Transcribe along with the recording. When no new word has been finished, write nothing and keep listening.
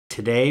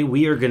Today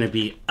we are going to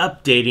be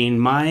updating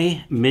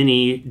my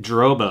mini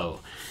Drobo.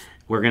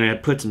 We're going to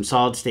put some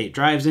solid state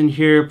drives in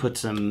here, put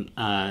some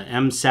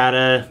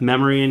mSATA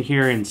memory in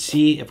here, and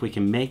see if we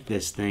can make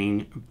this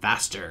thing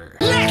faster.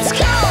 Let's go!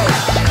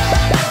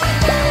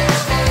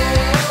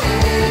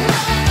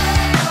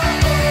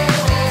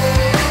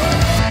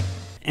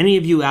 Any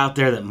of you out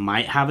there that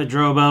might have a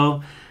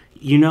Drobo,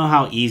 you know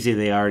how easy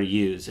they are to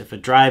use. If a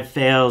drive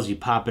fails, you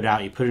pop it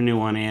out, you put a new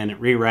one in,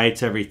 it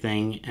rewrites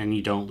everything, and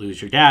you don't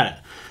lose your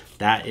data.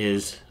 That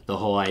is the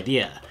whole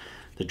idea.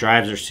 The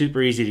drives are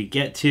super easy to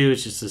get to.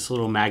 It's just this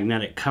little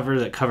magnetic cover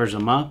that covers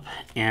them up,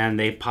 and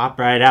they pop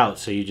right out.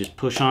 So you just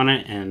push on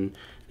it, and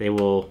they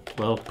will,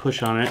 well,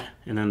 push on it,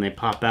 and then they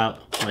pop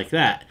out like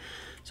that.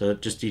 So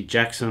it just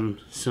ejects them,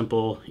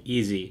 simple,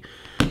 easy.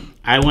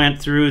 I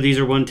went through, these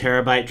are 1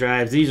 terabyte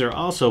drives. These are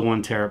also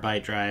 1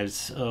 terabyte drives.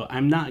 So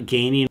I'm not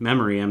gaining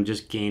memory, I'm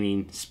just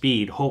gaining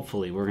speed.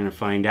 Hopefully, we're gonna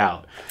find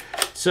out.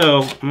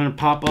 So I'm gonna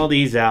pop all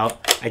these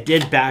out. I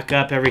did back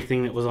up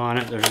everything that was on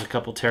it. There's a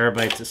couple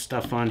terabytes of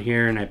stuff on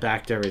here and I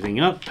backed everything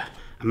up.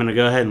 I'm gonna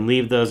go ahead and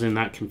leave those in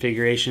that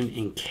configuration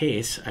in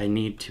case I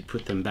need to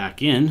put them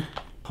back in.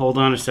 Hold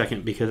on a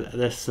second because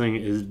this thing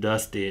is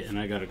dusty and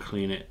I gotta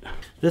clean it.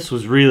 This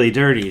was really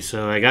dirty,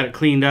 so I got it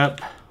cleaned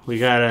up. We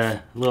got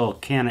a little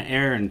can of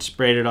air and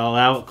sprayed it all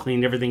out,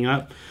 cleaned everything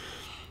up.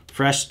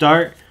 Fresh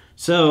start.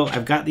 So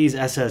I've got these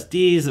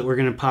SSDs that we're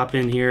gonna pop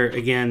in here.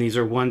 Again, these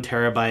are 1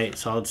 terabyte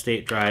solid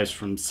state drives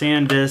from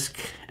SanDisk,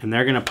 and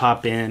they're gonna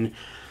pop in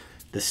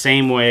the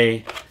same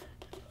way,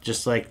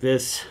 just like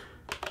this.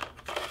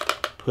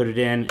 Put it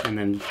in and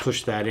then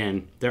push that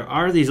in. There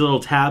are these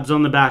little tabs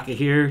on the back of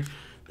here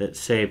that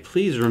say,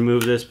 please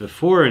remove this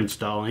before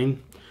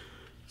installing.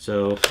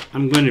 So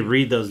I'm going to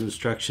read those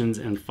instructions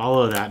and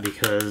follow that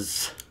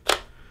because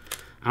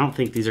I don't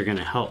think these are going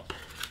to help.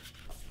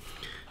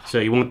 So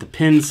you want the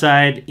pin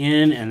side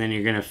in, and then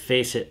you're going to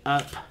face it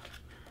up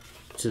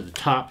to the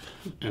top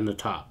and the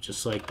top,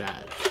 just like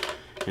that.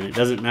 And it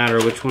doesn't matter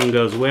which one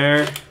goes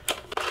where.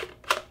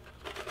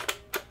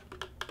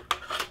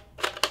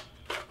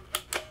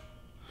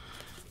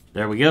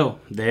 There we go.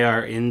 They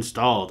are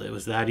installed. It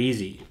was that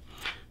easy.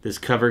 This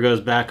cover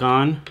goes back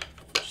on.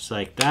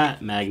 Like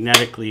that,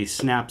 magnetically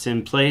snaps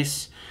in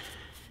place.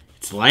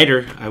 It's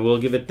lighter, I will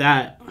give it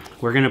that.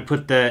 We're gonna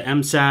put the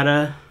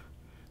mSATA,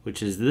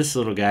 which is this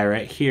little guy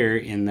right here,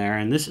 in there,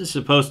 and this is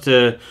supposed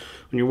to,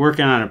 when you're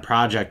working on a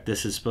project,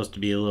 this is supposed to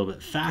be a little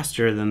bit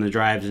faster than the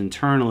drives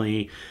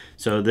internally,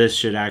 so this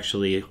should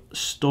actually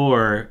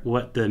store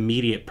what the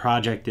immediate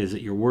project is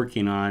that you're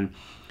working on,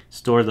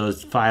 store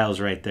those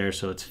files right there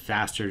so it's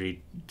faster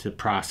to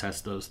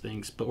process those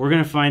things. But we're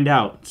gonna find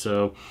out.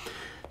 So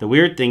the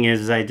weird thing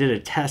is I did a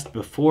test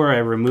before I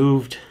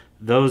removed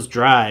those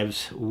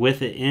drives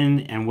with it in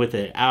and with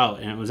it out,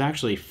 and it was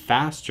actually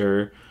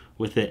faster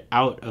with it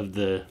out of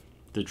the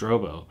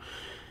Drobo.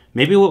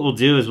 Maybe what we'll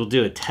do is we'll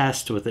do a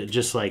test with it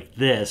just like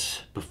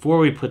this before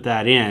we put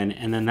that in,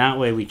 and then that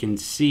way we can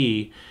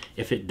see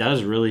if it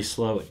does really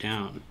slow it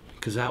down,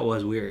 because that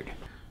was weird.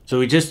 So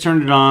we just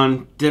turned it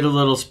on, did a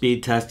little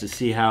speed test to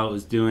see how it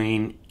was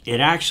doing. It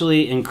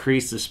actually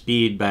increased the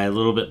speed by a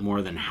little bit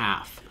more than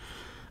half.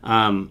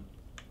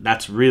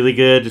 That's really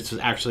good. It's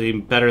actually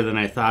better than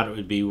I thought it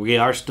would be. We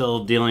are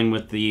still dealing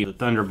with the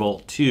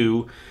Thunderbolt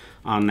 2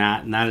 on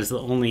that, and that is the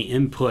only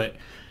input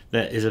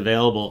that is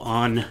available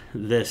on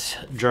this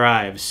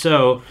drive.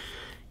 So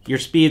your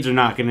speeds are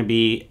not going to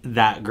be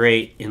that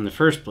great in the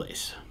first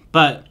place.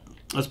 But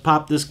let's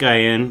pop this guy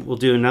in. We'll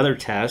do another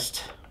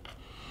test,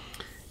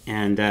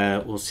 and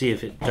we'll see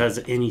if it does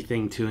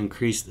anything to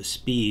increase the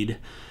speed.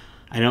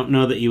 I don't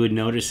know that you would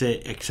notice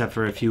it except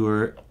for if you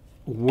were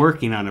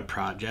working on a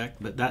project,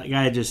 but that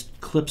guy just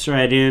clips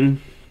right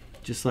in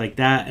just like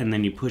that, and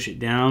then you push it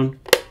down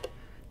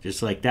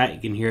just like that.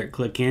 You can hear it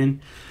click in,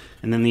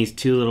 and then these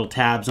 2 little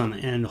tabs on the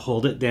end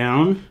hold it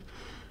down,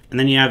 and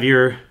then you have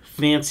your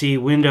fancy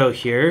window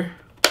here,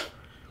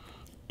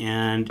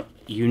 and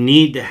you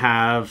need to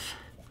have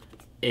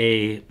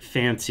a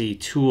fancy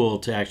tool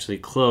to actually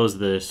close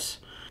this.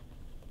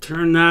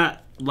 Turn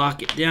that,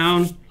 lock it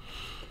down,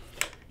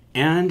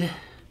 and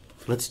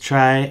let's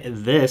try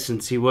this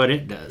and see what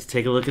it does.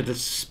 Take a look at the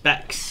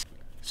specs.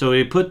 So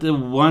we put the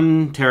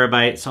 1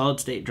 terabyte solid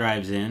state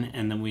drives in,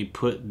 and then we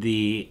put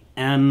the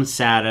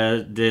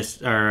mSATA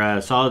disk or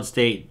solid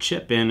state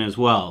chip in as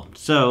well.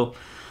 So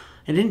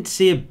I didn't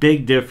see a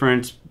big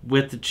difference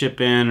with the chip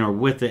in or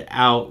with it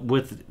out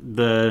with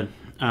the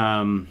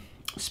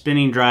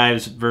spinning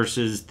drives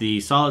versus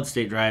the solid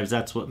state drives.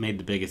 That's what made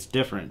the biggest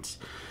difference.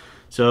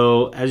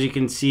 So as you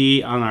can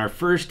see on our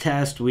first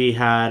test, we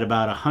had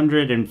about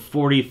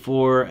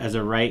 144 as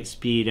a write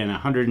speed and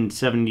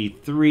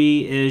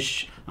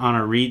 173-ish on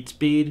a read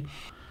speed.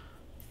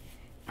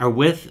 Or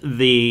with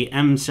the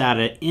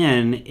mSATA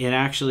in, it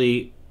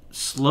actually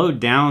slowed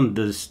down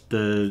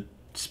the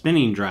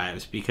spinning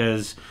drives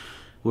because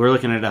we're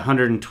looking at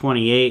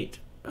 128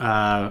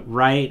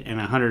 write and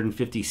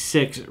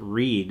 156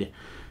 read.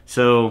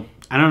 So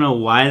I don't know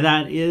why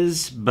that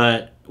is,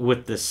 but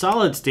with the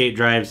solid state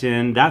drives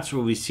in, that's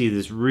where we see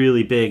this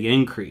really big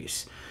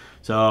increase.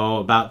 So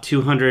about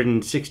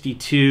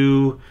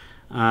 262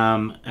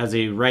 as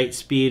a write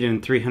speed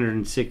and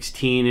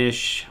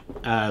 316-ish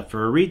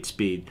for a read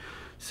speed.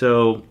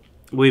 So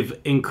we've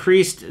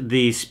increased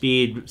the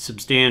speed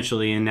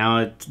substantially, and now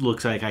it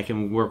looks like I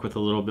can work with a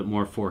little bit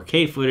more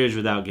 4K footage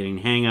without getting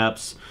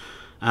hang-ups.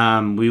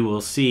 We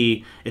will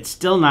see. It's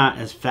still not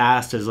as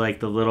fast as like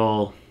the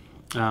little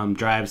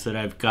drives that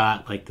I've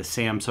got, like the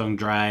Samsung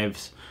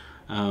drives.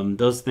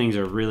 Those things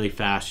are really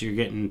fast. You're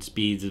getting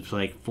speeds of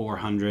like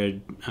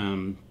 400,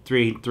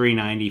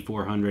 390,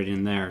 400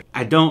 in there.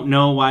 I don't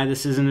know why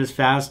this isn't as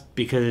fast,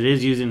 because it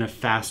is using a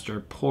faster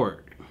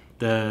port.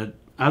 The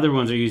other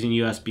ones are using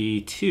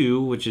USB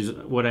 2, which is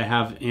what I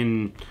have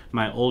in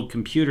my old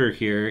computer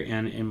here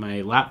and in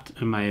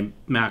my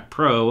Mac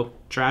Pro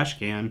trash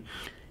can.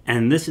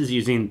 And this is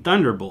using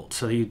Thunderbolt.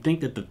 So you'd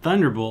think that the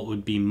Thunderbolt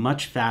would be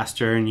much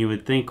faster, and you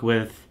would think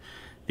with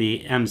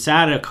the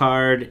mSATA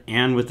card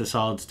and with the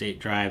solid state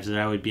drives that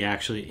I would be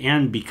actually,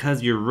 and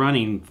because you're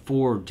running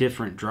 4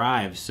 different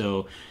drives,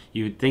 so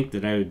you would think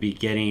that I would be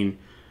getting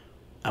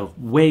a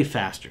way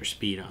faster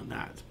speed on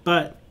that.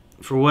 But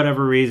for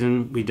whatever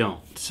reason, we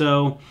don't.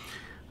 So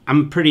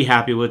I'm pretty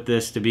happy with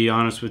this, to be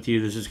honest with you.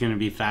 This is going to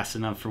be fast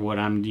enough for what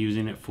I'm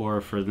using it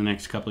for the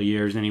next couple of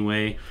years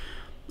anyway.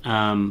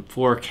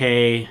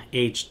 4K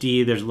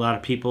HD, there's a lot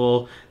of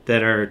people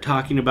that are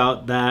talking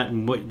about that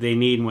and what they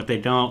need and what they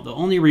don't. The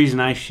only reason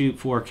I shoot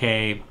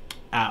 4K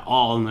at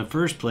all in the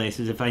first place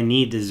is if I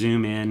need to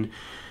zoom in.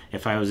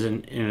 If I was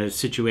in a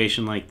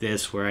situation like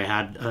this where I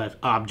had an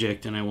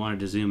object and I wanted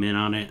to zoom in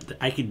on it,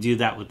 I could do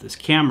that with this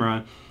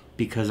camera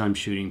because I'm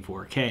shooting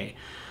 4K.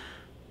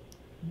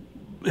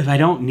 If I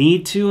don't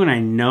need to, and I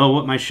know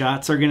what my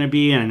shots are going to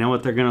be, and I know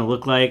what they're going to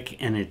look like,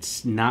 and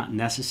it's not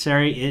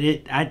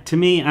necessary, to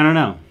me, I don't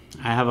know.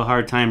 I have a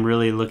hard time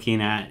really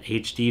looking at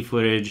HD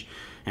footage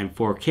and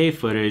 4K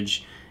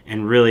footage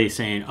and really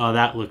saying, oh,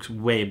 that looks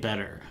way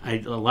better. A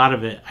lot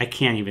of it, I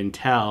can't even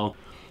tell.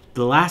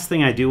 The last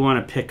thing I do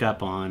want to pick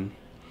up on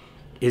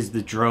is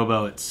the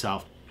Drobo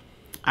itself.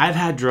 I've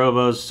had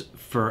Drobos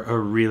for a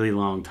really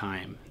long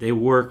time. They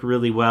work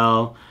really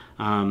well.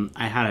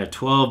 I had a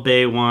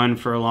 12-bay one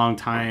for a long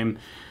time.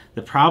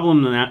 The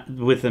problem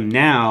with them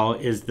now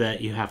is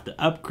that you have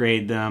to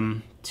upgrade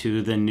them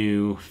to the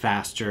new,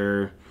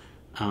 faster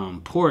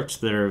ports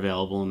that are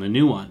available in the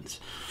new ones.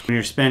 When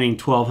you're spending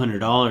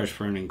 $1,200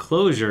 for an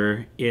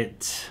enclosure,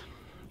 it's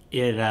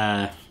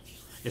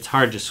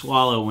hard to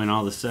swallow when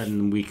all of a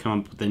sudden we come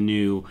up with a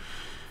new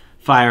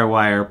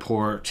Firewire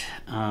port,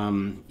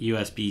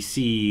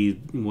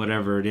 USB-C,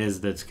 whatever it is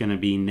that's going to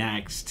be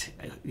next.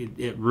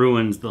 It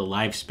ruins the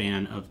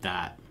lifespan of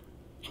that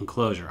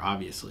enclosure,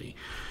 obviously.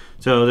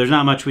 So there's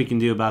not much we can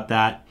do about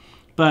that.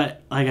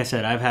 But like I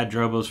said, I've had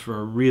Drobos for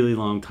a really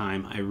long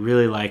time. I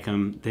really like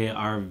them. They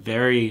are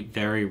very,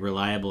 very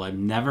reliable. I've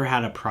never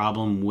had a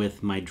problem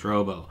with my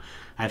Drobo.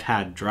 I've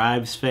had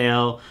drives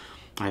fail.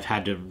 I've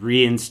had to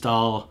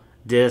reinstall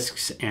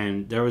discs,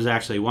 and there was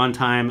actually one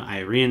time I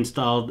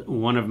reinstalled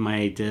one of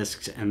my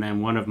discs, and then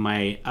one of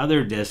my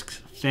other discs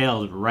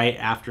failed right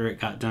after it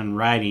got done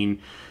writing.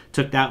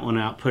 Took that one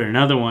out, put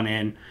another one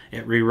in,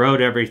 it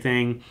rewrote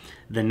everything.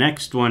 The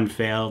next one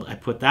failed, I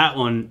put that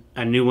one,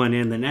 a new one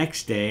in the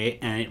next day,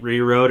 and it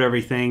rewrote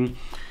everything,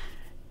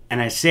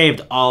 and I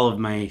saved all of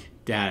my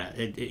data.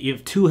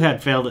 If 2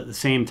 had failed at the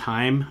same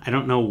time, I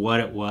don't know what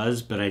it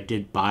was, but I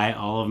did buy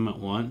all of them at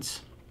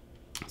once.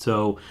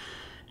 So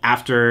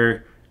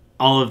after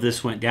all of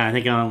this went down, I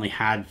think I only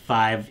had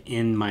 5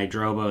 in my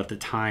Drobo at the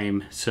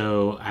time.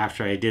 So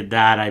after I did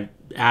that, I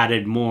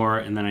added more,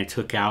 and then I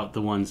took out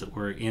the ones that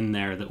were in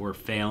there that were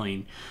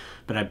failing.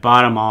 But I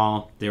bought them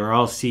all. They were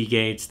all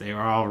Seagates. They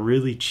were all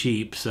really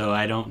cheap, so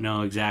I don't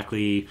know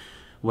exactly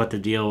what the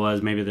deal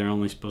was. Maybe they're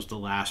only supposed to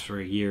last for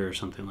a year or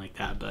something like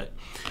that. But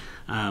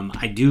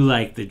I do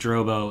like the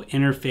Drobo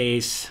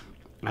interface.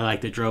 I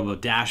like the Drobo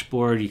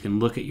dashboard. You can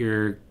look at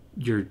your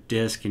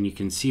disk and you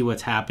can see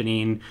what's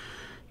happening.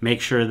 Make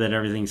sure that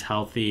everything's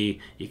healthy.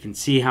 You can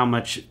see how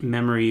much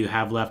memory you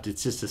have left.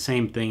 It's just the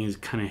same thing as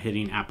kind of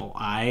hitting Apple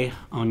I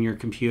on your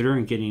computer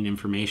and getting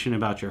information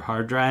about your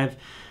hard drive,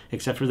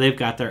 except for they've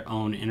got their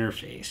own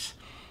interface.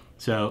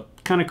 So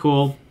kind of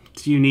cool.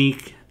 It's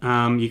unique.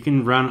 You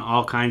can run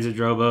all kinds of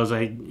Drobos.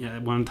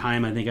 At one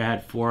time, I think I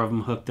had 4 of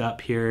them hooked up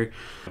here.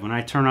 When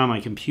I turn on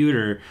my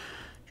computer,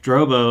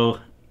 Drobo,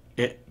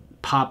 it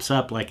pops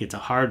up like it's a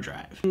hard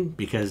drive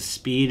because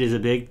speed is a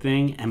big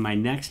thing. And my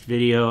next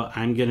video,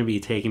 I'm going to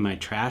be taking my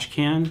trash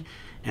can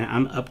and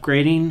I'm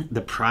upgrading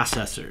the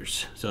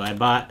processors. So I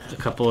bought a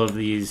couple of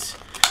these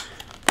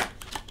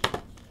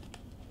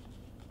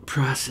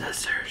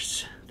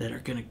processors that are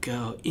going to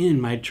go in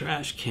my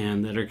trash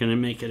can that are going to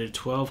make it a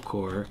 12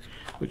 core,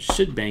 which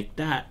should make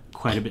that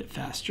quite a bit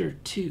faster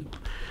too.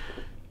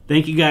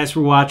 Thank you guys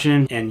for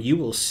watching, and you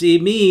will see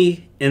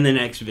me in the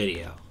next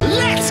video.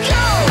 Let's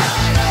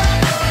go!